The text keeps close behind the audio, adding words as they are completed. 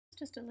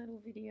just a little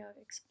video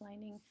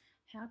explaining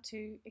how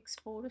to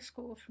export a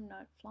score from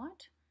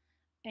Noteflight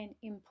and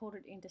import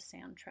it into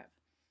Soundtrap.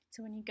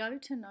 So when you go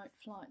to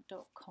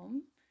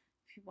noteflight.com,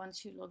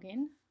 once you log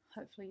in,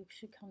 hopefully you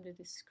should come to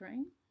this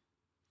screen.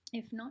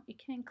 If not, you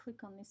can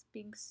click on this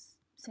big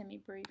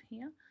semi-brief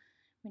here.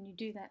 When you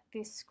do that,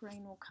 this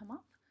screen will come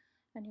up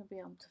and you'll be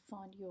able to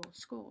find your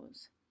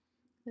scores.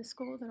 The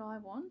score that I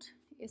want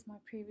is my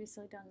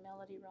previously done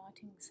melody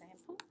writing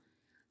sample.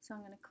 So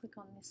I'm going to click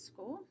on this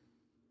score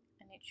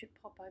and it should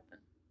pop open.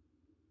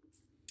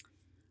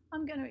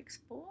 I'm going to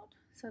export.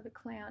 So the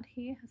cloud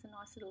here has a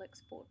nice little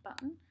export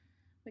button.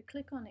 We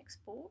click on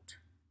export.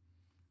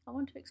 I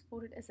want to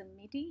export it as a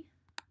MIDI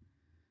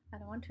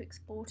and I want to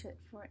export it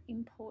for an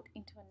import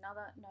into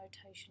another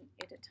notation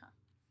editor.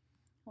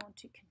 I want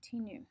to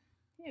continue.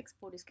 The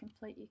export is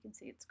complete. You can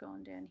see it's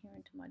gone down here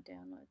into my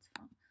downloads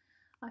file.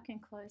 I can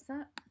close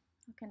that.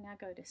 I can now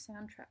go to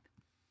Soundtrap.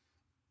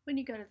 When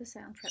you go to the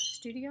Soundtrap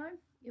Studio,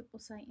 it will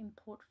say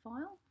import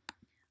file.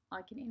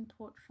 I can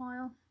import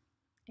file.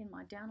 In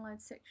my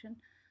download section,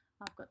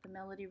 I've got the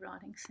melody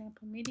writing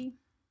sample MIDI.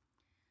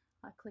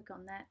 I click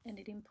on that and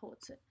it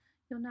imports it.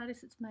 You'll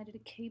notice it's made it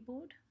a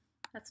keyboard.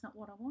 That's not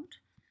what I want.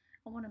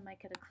 I want to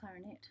make it a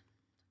clarinet.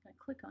 So I'm going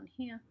to click on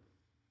here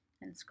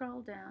and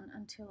scroll down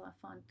until I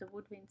find the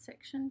woodwind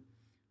section.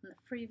 In the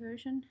free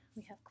version,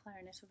 we have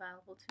clarinet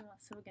available to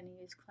us, so we're going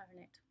to use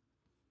clarinet.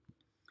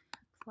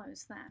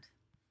 Close that.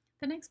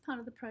 The next part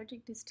of the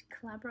project is to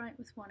collaborate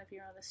with one of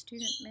your other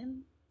students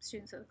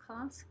of the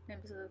class,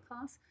 members of the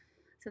class.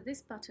 So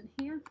this button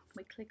here,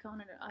 we click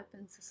on and it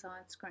opens the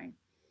side screen.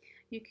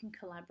 You can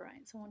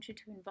collaborate. So I want you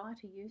to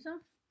invite a user,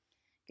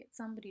 get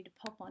somebody to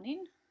pop on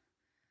in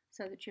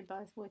so that you're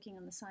both working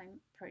on the same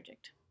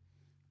project.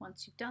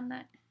 Once you've done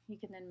that, you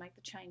can then make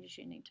the changes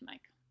you need to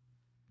make.